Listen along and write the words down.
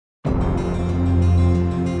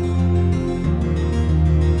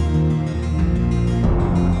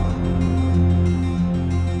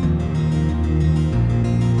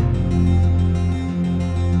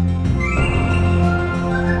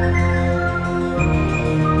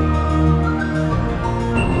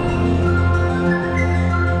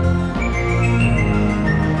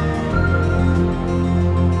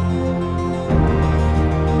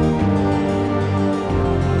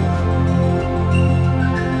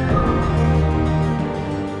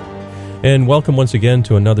And welcome once again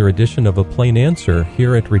to another edition of A Plain Answer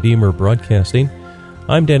here at Redeemer Broadcasting.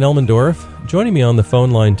 I'm Dan Elmendorf. Joining me on the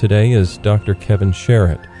phone line today is Dr. Kevin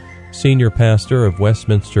Sherritt, Senior Pastor of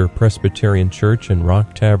Westminster Presbyterian Church in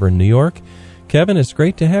Rock Tavern, New York. Kevin, it's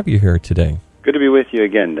great to have you here today. Good to be with you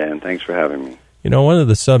again, Dan. Thanks for having me. You know, one of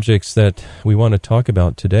the subjects that we want to talk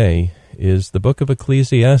about today is the book of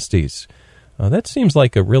Ecclesiastes. That seems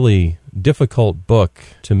like a really difficult book,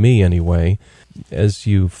 to me anyway. As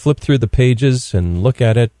you flip through the pages and look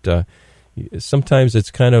at it, sometimes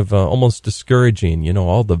it's kind of almost discouraging, you know,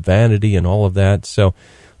 all the vanity and all of that. So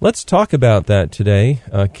let's talk about that today.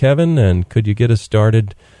 Kevin, and could you get us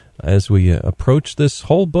started as we approach this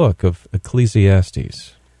whole book of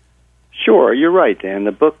Ecclesiastes? Sure, you're right, Dan.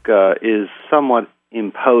 The book is somewhat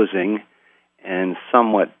imposing and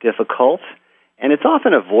somewhat difficult, and it's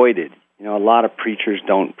often avoided. You know, a lot of preachers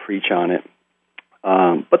don't preach on it.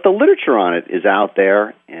 But the literature on it is out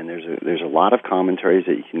there, and there's a lot of commentaries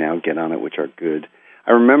that you can now get on it, which are good.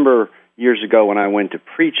 I remember years ago when I went to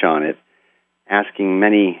preach on it, asking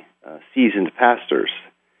many seasoned pastors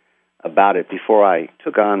about it before I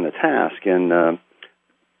took on the task, and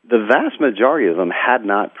the vast majority of them had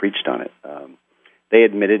not preached on it. They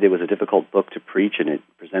admitted it was a difficult book to preach, and it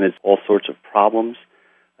presented all sorts of problems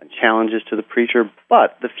and challenges to the preacher,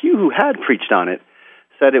 but the few who had preached on it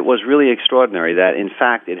said it was really extraordinary, that in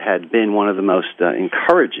fact it had been one of the most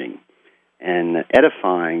encouraging and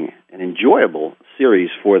edifying and enjoyable series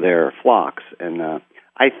for their flocks. And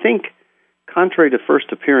I think, contrary to first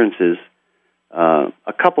appearances,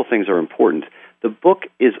 a couple things are important. The book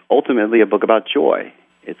is ultimately a book about joy.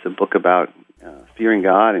 It's a book about fearing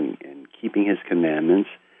God and keeping His commandments.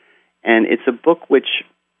 And it's a book which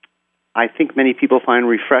I think many people find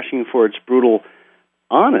refreshing for its brutal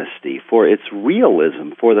honesty, for its realism,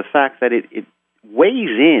 for the fact that it weighs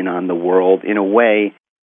in on the world in a way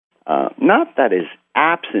not that is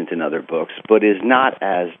absent in other books, but is not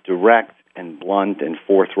as direct and blunt and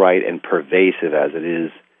forthright and pervasive as it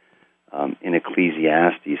is in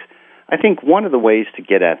Ecclesiastes. I think one of the ways to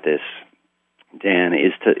get at this, Dan,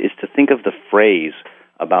 is to think of the phrase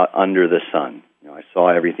about under the sun. You know, I saw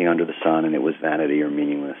everything under the sun, and it was vanity or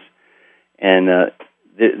meaningless. And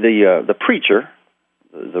the preacher,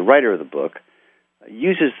 the writer of the book,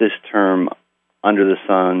 uses this term under the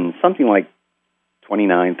sun something like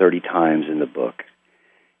 29, 30 times in the book.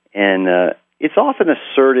 And it's often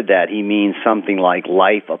asserted that he means something like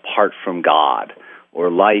life apart from God or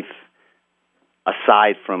life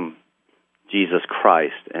aside from Jesus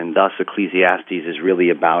Christ. And thus Ecclesiastes is really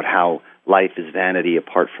about how life is vanity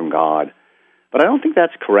apart from God. But I don't think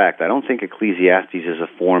that's correct. I don't think Ecclesiastes is a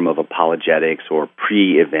form of apologetics or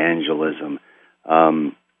pre-evangelism.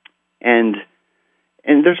 And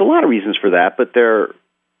there's a lot of reasons for that, but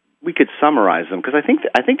we could summarize them, because I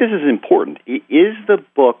think this is important. Is the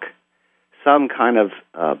book some kind of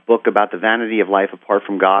book about the vanity of life apart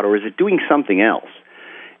from God, or is it doing something else?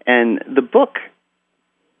 And the book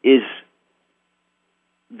is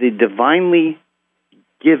the divinely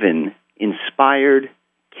given, inspired,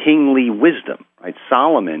 kingly wisdom, right?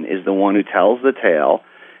 Solomon is the one who tells the tale,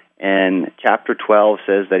 and chapter 12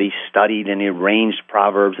 says that he studied and he arranged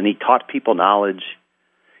Proverbs, and he taught people knowledge.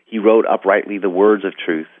 He wrote uprightly the words of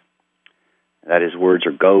truth, that his words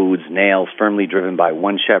are goads, nails, firmly driven by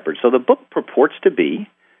one shepherd. So the book purports to be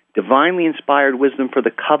divinely inspired wisdom for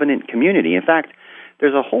the covenant community. In fact,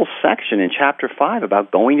 there's a whole section in chapter 5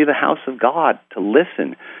 about going to the house of God to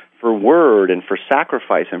listen for word and for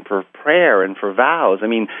sacrifice and for prayer and for vows. I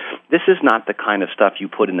mean, this is not the kind of stuff you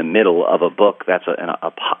put in the middle of a book that's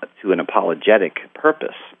to an apologetic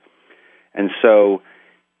purpose. And so,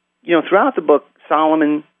 you know, throughout the book,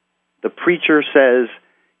 Solomon, the preacher, says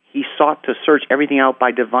he sought to search everything out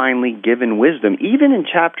by divinely given wisdom. Even in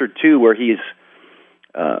chapter 2, where he's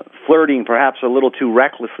flirting perhaps a little too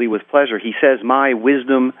recklessly with pleasure, he says, "My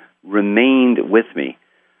wisdom remained with me."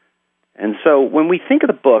 And so when we think of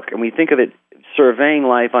the book and we think of it surveying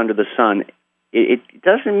life under the sun, it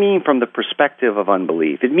doesn't mean from the perspective of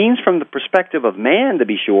unbelief. It means from the perspective of man, to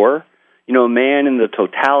be sure, you know, man in the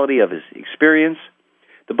totality of his experience.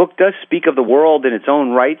 The book does speak of the world in its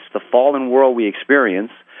own rights, the fallen world we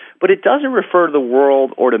experience, but it doesn't refer to the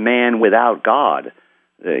world or to man without God.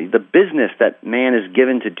 The business that man is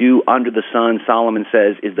given to do under the sun, Solomon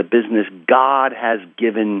says, is the business God has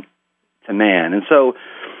given to man. And so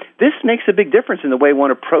this makes a big difference in the way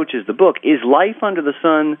one approaches the book. Is life under the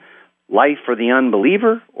sun life for the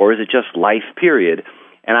unbeliever, or is it just life, period?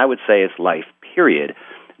 And I would say it's life, period.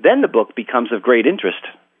 Then the book becomes of great interest,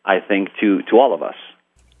 I think, to all of us.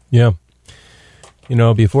 Yeah. You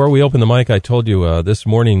know, before we opened the mic, I told you this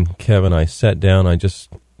morning, Kevin, I sat down, I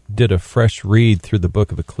just did a fresh read through the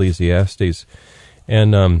book of Ecclesiastes,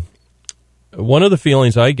 and one of the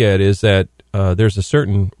feelings I get is that there's a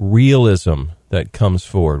certain realism that comes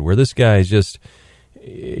forward, where this guy is just,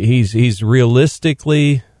 he's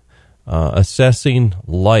realistically assessing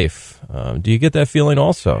life. Do you get that feeling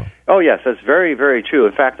also? Oh, yes, that's very, very true.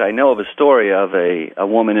 In fact, I know of a story of a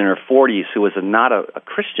woman in her 40s who was not a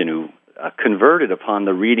Christian who converted upon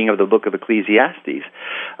the reading of the book of Ecclesiastes.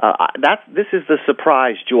 This is the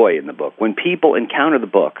surprise joy in the book. When people encounter the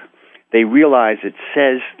book, they realize it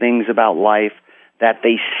says things about life that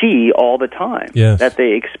they see all the time, yes, that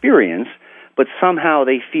they experience, but somehow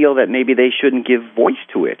they feel that maybe they shouldn't give voice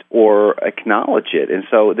to it or acknowledge it. And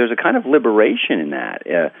so there's a kind of liberation in that.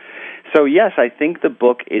 So yes, I think the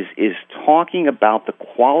book is talking about the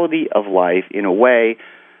quality of life in a way.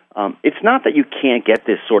 It's not that you can't get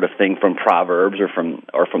this sort of thing from Proverbs or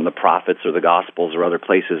from the prophets or the Gospels or other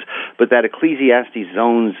places, but that Ecclesiastes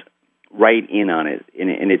zones right in on it,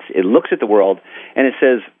 and it looks at the world and it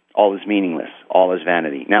says all is meaningless, all is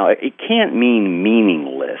vanity. Now, it can't mean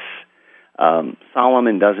meaningless.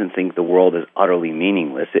 Solomon doesn't think the world is utterly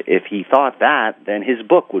meaningless. If he thought that, then his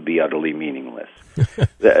book would be utterly meaningless.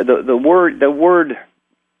 The word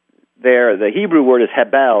there, the Hebrew word is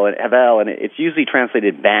hebel, and it's usually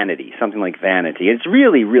translated vanity, something like vanity. It's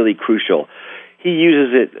really, really crucial. He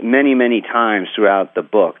uses it many, many times throughout the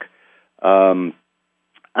book. And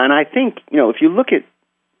I think, if you look at,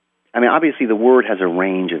 obviously the word has a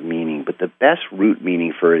range of meaning, but the best root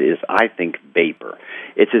meaning for it is, I think, vapor.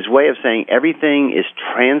 It's his way of saying everything is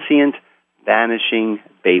transient, vanishing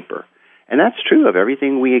vapor. And that's true of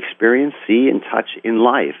everything we experience, see, and touch in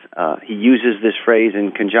life. He uses this phrase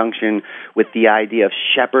in conjunction with the idea of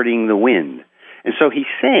shepherding the wind. And so he's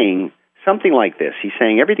saying something like this. He's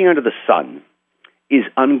saying everything under the sun is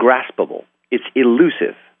ungraspable. It's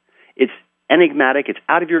elusive. It's enigmatic. It's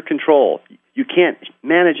out of your control. You can't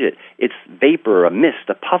manage it. It's vapor, a mist,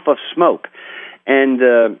 a puff of smoke. And,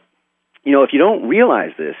 if you don't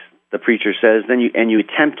realize this, the preacher says, then you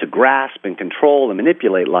attempt to grasp and control and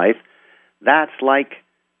manipulate life, that's like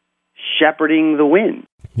shepherding the wind.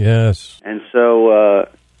 Yes. And so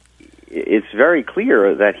it's very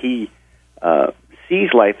clear that he sees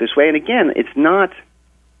life this way. And again, it's not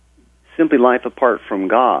simply life apart from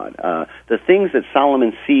God. The things that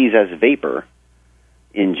Solomon sees as vapor,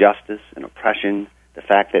 injustice and oppression, the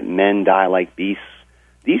fact that men die like beasts,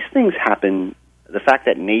 these things happen. The fact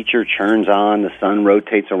that nature churns on, the sun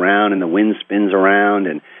rotates around and the wind spins around,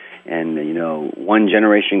 and one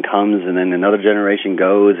generation comes and then another generation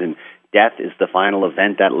goes, and death is the final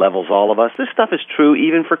event that levels all of us. This stuff is true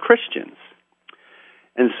even for Christians.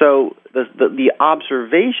 And so the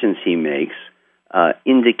observations he makes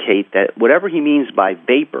indicate that whatever he means by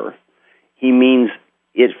vapor, he means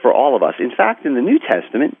it for all of us. In fact, in the New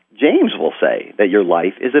Testament, James will say that your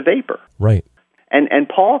life is a vapor. Right. And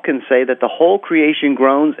Paul can say that the whole creation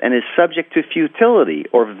groans and is subject to futility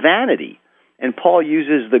or vanity. And Paul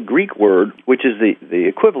uses the Greek word, which is the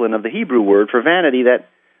equivalent of the Hebrew word for vanity that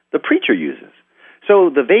the preacher uses. So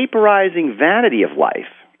the vaporizing vanity of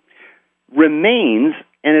life remains,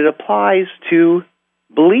 and it applies to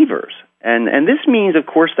believers. And this means, of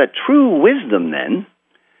course, that true wisdom then,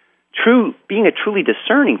 being a truly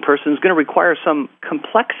discerning person, is going to require some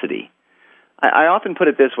complexity. I often put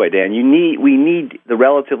it this way, Dan. We need the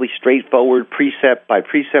relatively straightforward precept by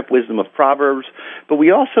precept wisdom of Proverbs, but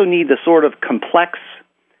we also need the sort of complex,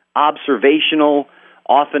 observational,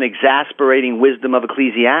 often exasperating wisdom of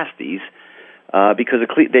Ecclesiastes, because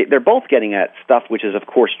they're both getting at stuff which is, of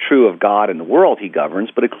course, true of God and the world he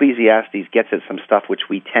governs, but Ecclesiastes gets at some stuff which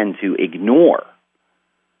we tend to ignore.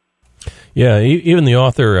 Yeah, even the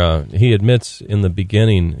author, he admits in the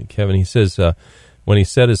beginning, Kevin, he says, when he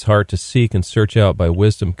set his heart to seek and search out by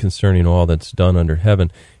wisdom concerning all that's done under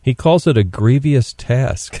heaven, he calls it a grievous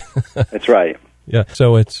task. That's right. Yeah,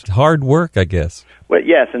 so it's hard work, I guess. Well,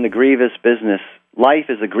 yes, and the grievous business, life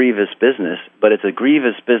is a grievous business, but it's a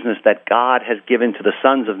grievous business that God has given to the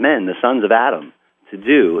sons of men, the sons of Adam, to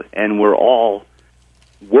do, and we're all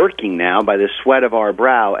working now by the sweat of our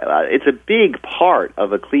brow. It's a big part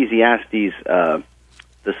of Ecclesiastes, the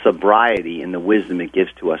sobriety and the wisdom it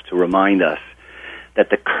gives to us to remind us that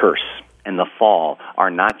the curse and the fall are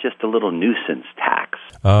not just a little nuisance tax.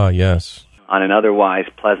 Ah, yes. On an otherwise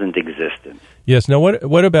pleasant existence. Yes. Now,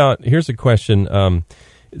 what about, here's a question.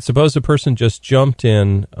 Suppose a person just jumped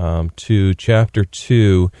in to chapter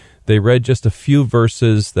 2. They read just a few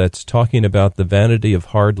verses that's talking about the vanity of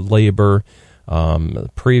hard labor,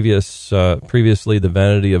 previously the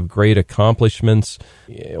vanity of great accomplishments,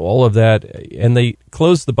 all of that, and they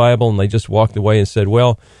closed the Bible and they just walked away and said,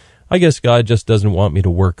 well, I guess God just doesn't want me to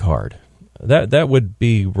work hard. That would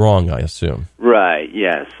be wrong, I assume. Right,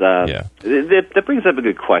 yes. Yeah. That brings up a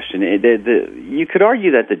good question. You could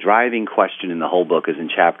argue that the driving question in the whole book is in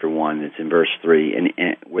chapter 1. It's in verse 3,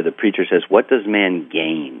 and where the preacher says, what does man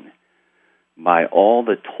gain by all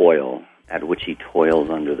the toil at which he toils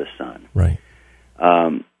under the sun? Right.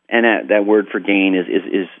 And that word for gain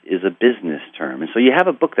is a business term. And so you have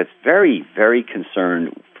a book that's very, very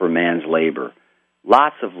concerned for man's labor.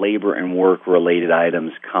 Lots of labor and work-related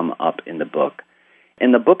items come up in the book.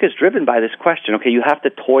 And the book is driven by this question, okay, you have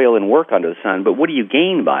to toil and work under the sun, but what do you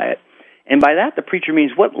gain by it? And by that, the preacher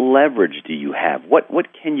means, what leverage do you have? What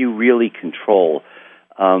can you really control?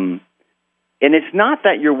 And it's not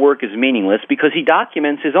that your work is meaningless, because he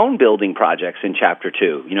documents his own building projects in chapter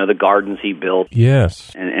 2, the gardens he built.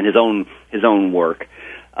 Yes. And his own work.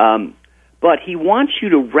 But he wants you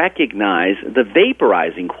to recognize the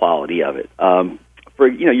vaporizing quality of it.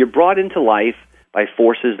 You're brought into life by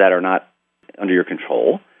forces that are not under your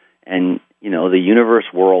control, and the universe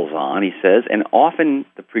whirls on, he says, and often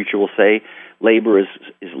the preacher will say labor is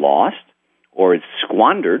lost, or it's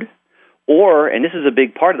squandered, or, and this is a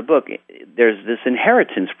big part of the book, there's this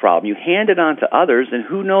inheritance problem. You hand it on to others, and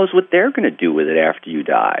who knows what they're going to do with it after you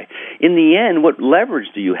die. In the end, what leverage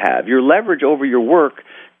do you have? Your leverage over your work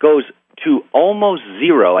goes to almost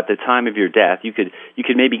zero at the time of your death. You could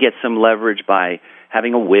maybe get some leverage by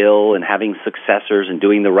having a will and having successors and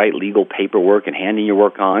doing the right legal paperwork and handing your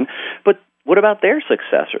work on. But what about their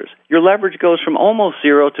successors? Your leverage goes from almost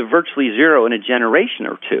zero to virtually zero in a generation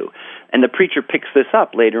or two. And the preacher picks this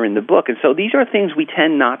up later in the book. And so these are things we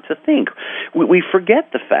tend not to think. We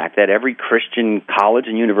forget the fact that every Christian college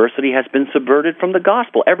and university has been subverted from the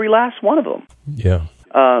gospel, every last one of them. Yeah.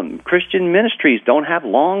 Christian ministries don't have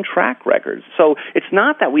long track records. So it's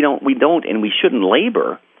not that we don't and we shouldn't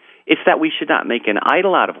labor. It's that we should not make an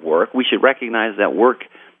idol out of work. We should recognize that work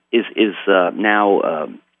is now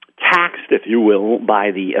taxed, if you will,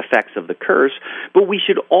 by the effects of the curse. But we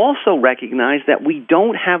should also recognize that we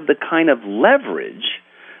don't have the kind of leverage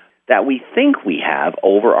that we think we have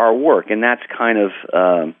over our work. And that's kind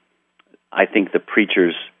of, I think, the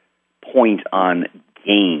preacher's point on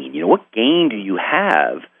gain. What gain do you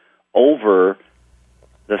have over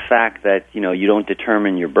the fact that, you don't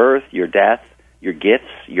determine your birth, your death, your gifts,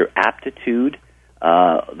 your aptitude,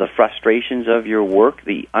 the frustrations of your work,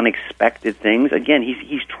 the unexpected things? Again,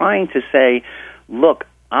 he's trying to say, look,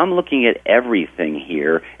 I'm looking at everything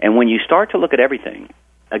here, and when you start to look at everything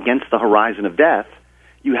against the horizon of death,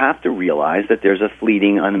 you have to realize that there's a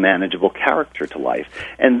fleeting, unmanageable character to life.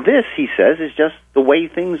 And this, he says, is just the way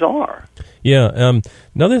things are. Yeah.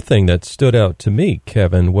 Another thing that stood out to me,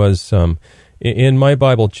 Kevin, was in my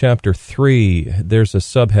Bible, chapter 3, there's a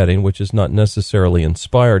subheading which is not necessarily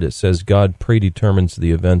inspired. It says, God predetermines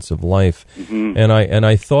the events of life. Mm-hmm. And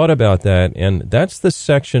I thought about that, and that's the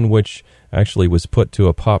section which actually was put to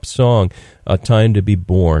a pop song, a time to be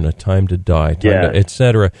born, a time to die,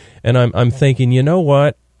 etc. And I'm thinking, you know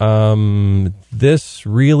what? This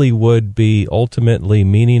really would be ultimately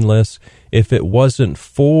meaningless if it wasn't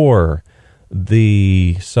for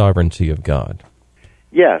the sovereignty of God.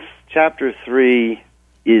 Yes, chapter 3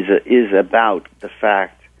 is about the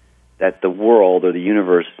fact that the world or the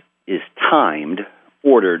universe is timed,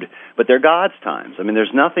 ordered, but they're God's times. I mean,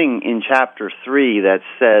 there's nothing in chapter 3 that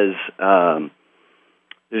says,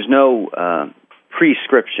 there's no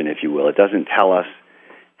prescription, if you will. It doesn't tell us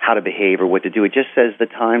how to behave or what to do. It just says the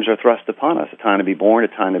times are thrust upon us, a time to be born, a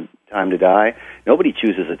time to die. Nobody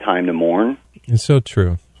chooses a time to mourn. It's so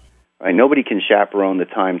true. Right? Nobody can chaperone the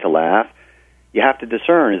time to laugh. You have to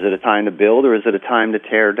discern, is it a time to build or is it a time to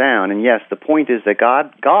tear down? And yes, the point is that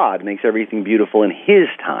God makes everything beautiful in His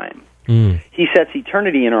time. Mm. He sets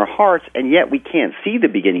eternity in our hearts, and yet we can't see the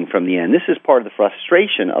beginning from the end. This is part of the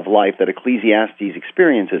frustration of life that Ecclesiastes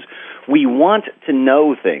experiences. We want to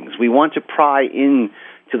know things. We want to pry into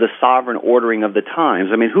the sovereign ordering of the times.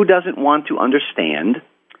 I mean, who doesn't want to understand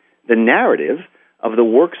the narrative of the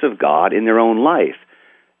works of God in their own life?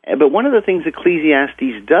 But one of the things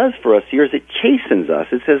Ecclesiastes does for us here is it chastens us.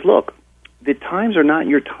 It says, look, the times are not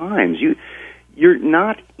your times. You're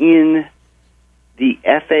not in the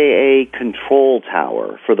FAA control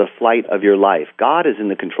tower for the flight of your life. God is in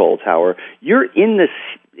the control tower. You're in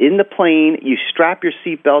the plane. You strap your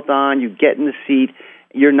seatbelt on. You get in the seat.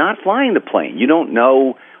 You're not flying the plane. You don't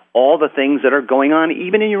know all the things that are going on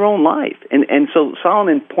even in your own life. And so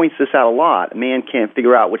Solomon points this out a lot. A man can't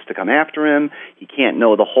figure out what's to come after him. He can't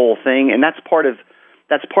know the whole thing. And that's part of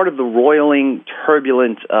That's part of the roiling,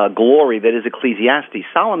 turbulent glory that is Ecclesiastes.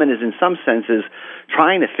 Solomon is, in some senses,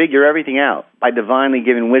 trying to figure everything out by divinely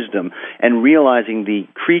given wisdom and realizing the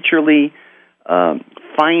creaturely,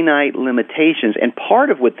 finite limitations. And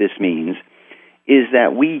part of what this means is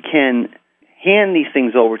that we can hand these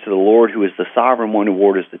things over to the Lord, who is the sovereign one who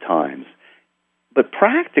orders the times. But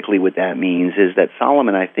practically what that means is that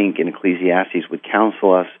Solomon, I think, in Ecclesiastes would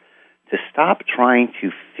counsel us to stop trying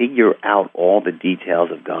to figure out all the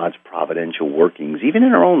details of God's providential workings, even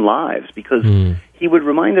in our own lives, because he would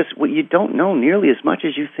remind us, well, you don't know nearly as much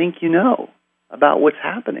as you think you know about what's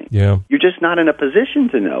happening. Yeah. You're just not in a position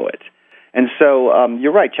to know it. And so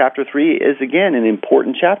you're right, chapter 3 is, again, an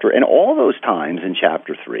important chapter. And all those times in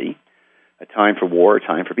chapter 3, a time for war, a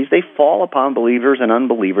time for peace, they fall upon believers and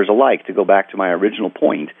unbelievers alike. To go back to my original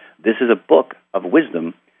point, this is a book of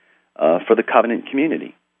wisdom for the covenant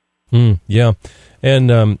community. Yeah, and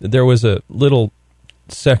there was a little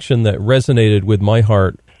section that resonated with my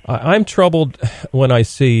heart. I'm troubled when I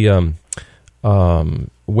see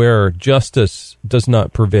where justice does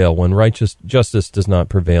not prevail, when righteous justice does not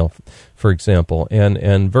prevail, for example.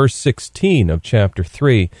 And verse 16 of chapter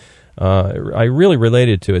 3, I really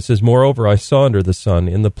related to. It says, "Moreover, I saw under the sun,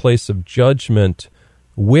 in the place of judgment,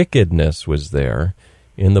 wickedness was there.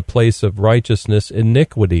 In the place of righteousness,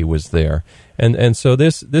 iniquity was there." And so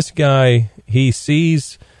this guy, he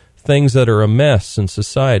sees things that are a mess in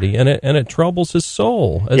society, and it troubles his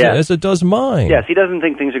soul, as it does mine. Yes, he doesn't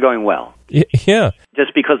think things are going well. Yeah.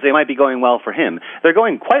 Just because they might be going well for him. They're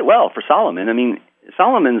going quite well for Solomon. I mean,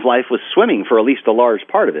 Solomon's life was swimming for at least a large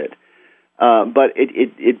part of it. But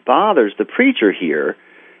it bothers the preacher here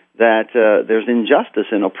that there's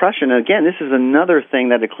injustice and oppression. And again, this is another thing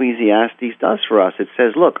that Ecclesiastes does for us. It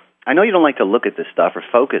says, look, I know you don't like to look at this stuff or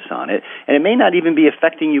focus on it, and it may not even be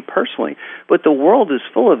affecting you personally, but the world is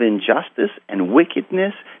full of injustice and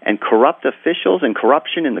wickedness and corrupt officials and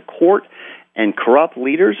corruption in the court and corrupt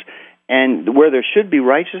leaders, and where there should be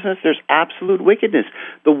righteousness, there's absolute wickedness.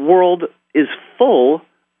 The world is full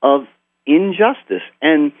of injustice,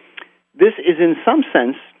 and this is in some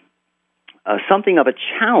sense something of a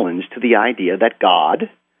challenge to the idea that God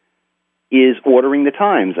is ordering the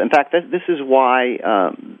times. In fact, this is why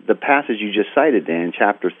the passage you just cited, Dan,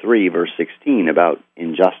 chapter 3, verse 16, about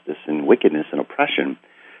injustice and wickedness and oppression,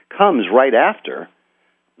 comes right after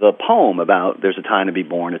the poem about there's a time to be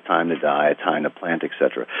born, a time to die, a time to plant,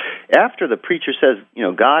 etc. After the preacher says,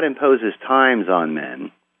 God imposes times on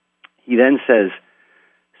men, he then says,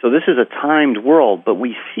 so this is a timed world, but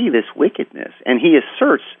we see this wickedness. And he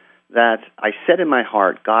asserts that I said in my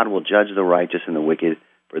heart, God will judge the righteous and the wicked,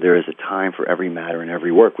 for there is a time for every matter and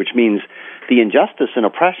every work, which means the injustice and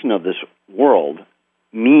oppression of this world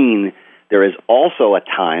mean there is also a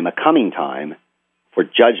time, a coming time, for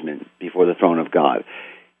judgment before the throne of God.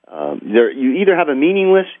 You either have a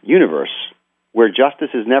meaningless universe where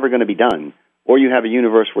justice is never going to be done, or you have a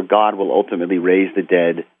universe where God will ultimately raise the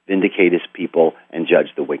dead, vindicate his people, and judge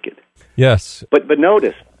the wicked. Yes. But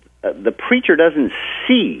notice, the preacher doesn't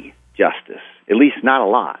see justice, at least not a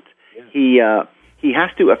lot. Yeah. He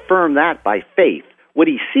has to affirm that by faith. What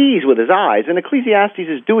he sees with his eyes, and Ecclesiastes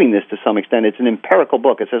is doing this to some extent. It's an empirical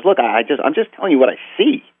book. It says, look, I'm just telling you what I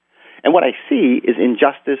see. And what I see is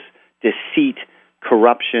injustice, deceit,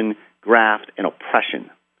 corruption, graft, and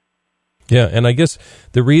oppression. Yeah, and I guess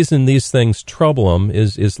the reason these things trouble him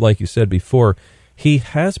is like you said before, he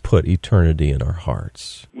has put eternity in our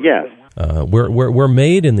hearts. Yes. We're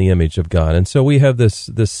made in the image of God, and so we have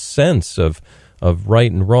this sense of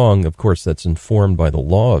right and wrong. Of course, that's informed by the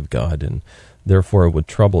law of God, and therefore it would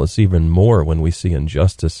trouble us even more when we see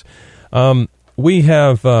injustice. We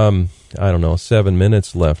have, 7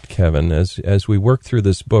 minutes left, Kevin, as we work through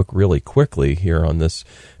this book really quickly here on this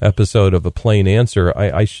episode of A Plain Answer.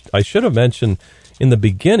 I should have mentioned in the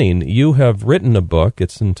beginning, you have written a book.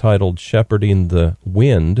 It's entitled Shepherding the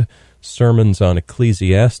Wind, Sermons on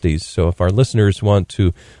Ecclesiastes. So if our listeners want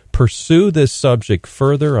to pursue this subject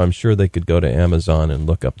further, I'm sure they could go to Amazon and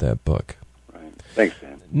look up that book. Right. Thanks,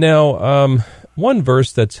 Dan. Now, one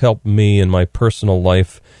verse that's helped me in my personal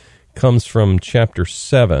life comes from chapter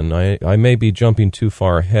 7. I may be jumping too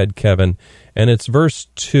far ahead, Kevin, and it's verse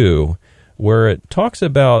 2, where it talks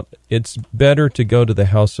about it's better to go to the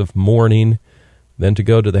house of mourning than to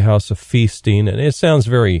go to the house of feasting. And it sounds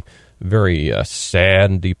very, very sad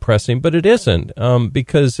and depressing, but it isn't,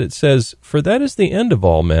 because it says, for that is the end of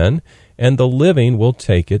all men, and the living will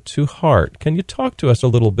take it to heart. Can you talk to us a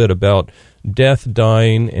little bit about death,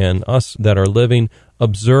 dying, and us that are living,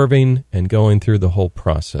 observing and going through the whole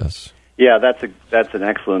process? Yeah, that's an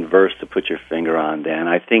excellent verse to put your finger on, Dan.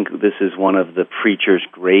 I think this is one of the preacher's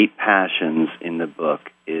great passions in the book,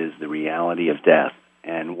 is the reality of death.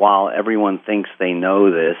 And while everyone thinks they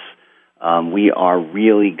know this, we are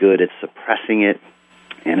really good at suppressing it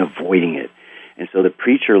and avoiding it. And so the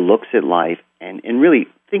preacher looks at life and really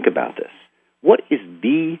think about this. What is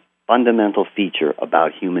the fundamental feature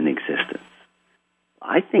about human existence?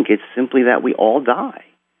 I think it's simply that we all die.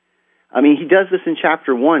 I mean, he does this in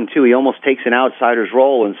chapter 1, too. He almost takes an outsider's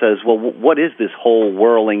role and says, well, what is this whole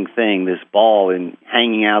whirling thing, this ball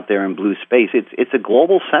hanging out there in blue space? It's a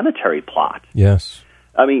global cemetery plot. Yes.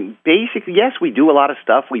 I mean, basically, yes, we do a lot of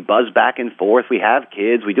stuff. We buzz back and forth. We have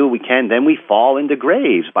kids. We do what we can. Then we fall into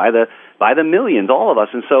graves by the millions, all of us.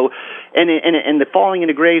 And so, and the falling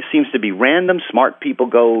into graves seems to be random. Smart people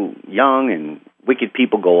go young, and wicked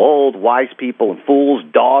people go old. Wise people and fools,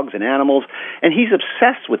 dogs and animals. And he's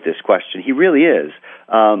obsessed with this question. He really is.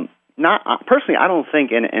 Not personally, I don't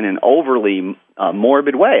think in an overly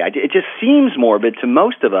morbid way. It just seems morbid to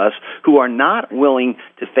most of us who are not willing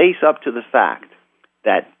to face up to the fact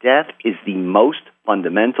that death is the most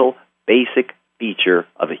fundamental, basic feature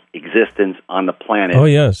of existence on the planet. Oh,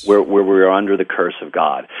 yes. Where we are under the curse of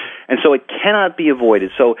God. And so it cannot be avoided.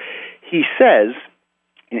 So he says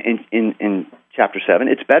in chapter 7,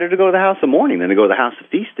 it's better to go to the house of mourning than to go to the house of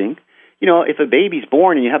feasting. You know, if a baby's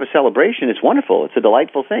born and you have a celebration, it's wonderful. It's a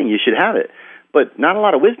delightful thing. You should have it. But not a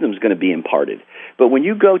lot of wisdom is going to be imparted. But when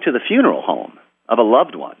you go to the funeral home of a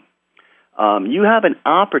loved one, you have an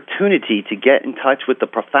opportunity to get in touch with the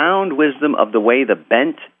profound wisdom of the way the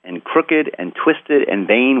bent and crooked and twisted and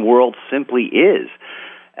vain world simply is.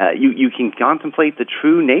 You can contemplate the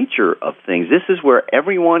true nature of things. This is where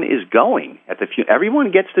everyone is going. Everyone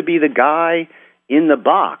gets to be the guy in the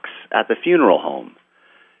box at the funeral home.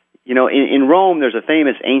 You know, in Rome, there's a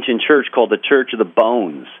famous ancient church called the Church of the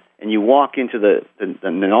Bones. And you walk into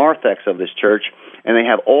the narthex of this church, and they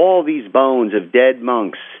have all these bones of dead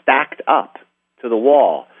monks stacked up to the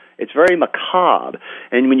wall. It's very macabre.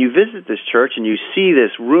 And when you visit this church and you see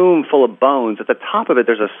this room full of bones, at the top of it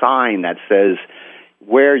there's a sign that says,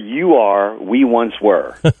 "Where you are, we once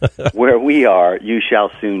were. Where we are, you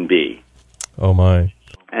shall soon be." Oh, my.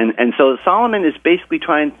 And so Solomon is basically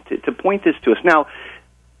trying to point this to us. Now,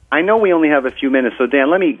 I know we only have a few minutes, so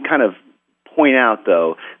Dan, let me kind of point out,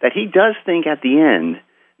 though, that he does think at the end,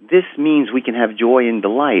 this means we can have joy and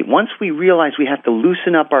delight. Once we realize we have to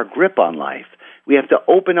loosen up our grip on life, we have to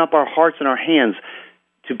open up our hearts and our hands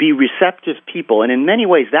to be receptive people. And in many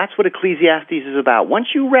ways, that's what Ecclesiastes is about. Once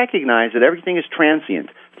you recognize that everything is transient,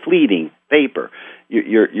 fleeting, vapor,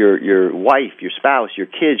 your wife, your spouse, your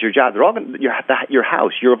kids, your job, they're all your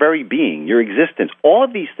house, your very being, your existence, all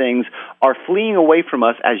of these things are fleeing away from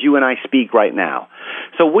us as you and I speak right now.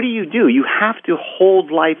 So what do? You have to hold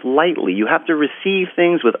life lightly. You have to receive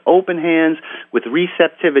things with open hands, with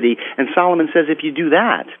receptivity. And Solomon says if you do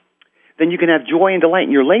that, then you can have joy and delight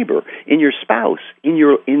in your labor, in your spouse, in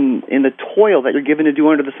the toil that you're given to do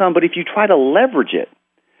under the sun. But if you try to leverage it,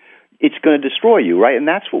 it's going to destroy you, right? And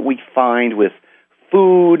that's what we find with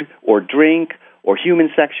food or drink or human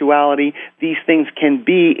sexuality. These things can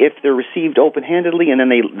be, if they're received open-handedly and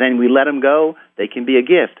then we let them go, they can be a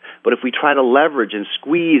gift. But if we try to leverage and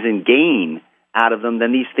squeeze and gain out of them,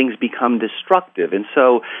 then these things become destructive. And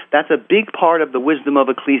so that's a big part of the wisdom of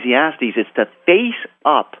Ecclesiastes. It's to face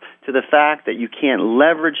up to the fact that you can't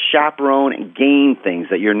leverage, chaperone, and gain things,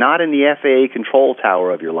 that you're not in the FAA control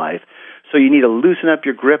tower of your life. So you need to loosen up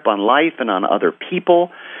your grip on life and on other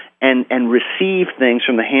people and receive things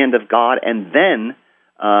from the hand of God. And then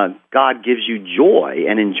God gives you joy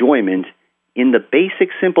and enjoyment in the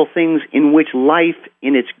basic, simple things in which life,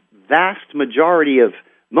 in its vast majority of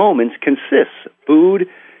moments, consists: food,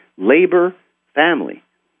 labor, family.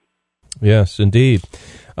 Yes, indeed.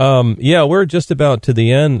 We're just about to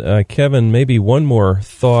the end. Kevin, maybe one more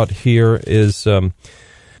thought here is the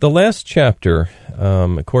last chapter.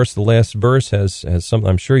 Of course, the last verse has something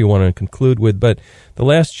I'm sure you want to conclude with, but the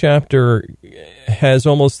last chapter has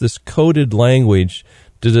almost this coded language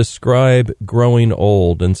to describe growing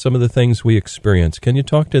old and some of the things we experience. Can you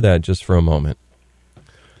talk to that just for a moment?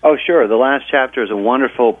 Oh, sure. The last chapter is a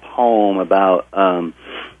wonderful poem about,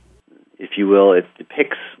 if you will, it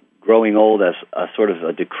depicts growing old as a sort of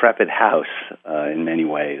a decrepit house in many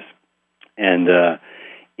ways. And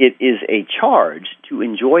it is a charge to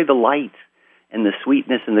enjoy the light and the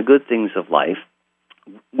sweetness and the good things of life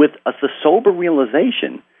with the sober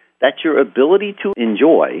realization that your ability to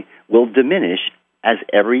enjoy will diminish as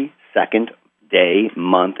every second, day,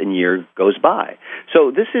 month, and year goes by.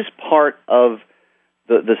 So this is part of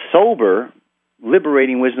the sober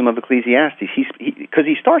liberating wisdom of Ecclesiastes. Because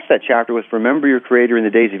he starts that chapter with, remember your Creator in the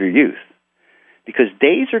days of your youth. Because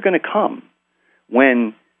days are going to come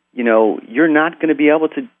when, you're not going to be able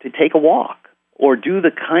to take a walk or do the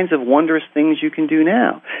kinds of wondrous things you can do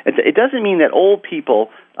now. It doesn't mean that old people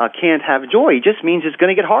can't have joy. It just means it's going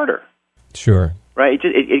to get harder. Sure. Right?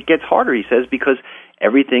 It gets harder, he says, because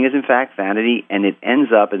everything is in fact vanity, and it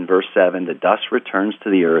ends up in verse 7, the dust returns to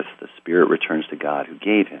the earth, the spirit returns to God who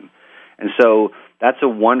gave him. And so that's a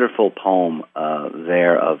wonderful poem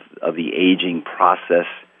there of the aging process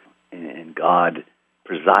and God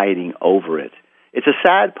presiding over it. It's a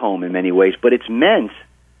sad poem in many ways, but it's meant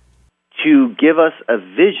to give us a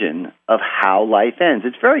vision of how life ends.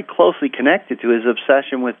 It's very closely connected to his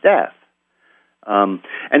obsession with death. And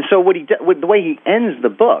so the way he ends the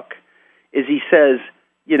book is he says,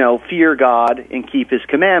 fear God and keep his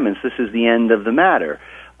commandments. This is the end of the matter.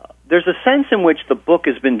 There's a sense in which the book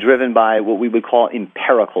has been driven by what we would call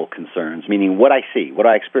empirical concerns, meaning what I see, what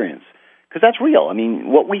I experience. Because that's real. I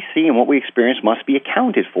mean, what we see and what we experience must be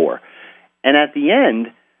accounted for. And at the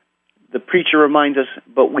end, the preacher reminds us,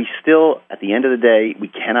 but we still, at the end of the day, we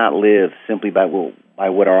cannot live simply by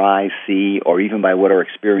what our eyes see or even by what our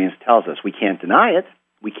experience tells us. We can't deny it.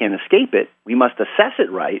 We can't escape it. We must assess it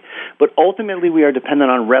right. But ultimately, we are dependent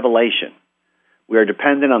on revelation. We are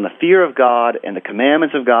dependent on the fear of God and the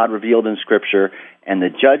commandments of God revealed in Scripture and the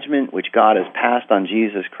judgment which God has passed on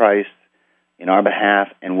Jesus Christ in our behalf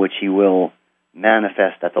and which he will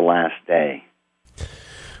manifest at the last day.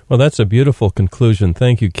 Well, that's a beautiful conclusion.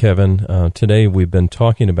 Thank you, Kevin. Today we've been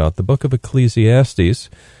talking about the book of Ecclesiastes.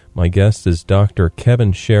 My guest is Dr.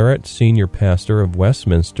 Kevin Sherritt, Senior Pastor of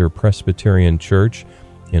Westminster Presbyterian Church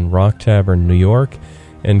in Rock Tavern, New York.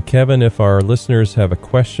 And Kevin, if our listeners have a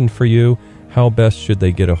question for you, how best should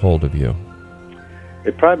they get a hold of you?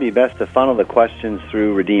 It'd probably be best to funnel the questions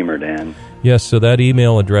through Redeemer, Dan. Yes, so that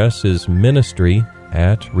email address is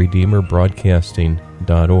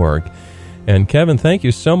ministry@redeemerbroadcasting.org. And Kevin, thank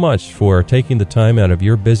you so much for taking the time out of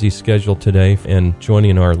your busy schedule today and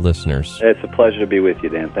joining our listeners. It's a pleasure to be with you,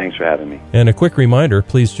 Dan. Thanks for having me. And a quick reminder,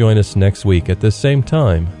 please join us next week at the same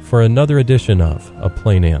time for another edition of A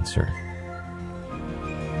Plain Answer.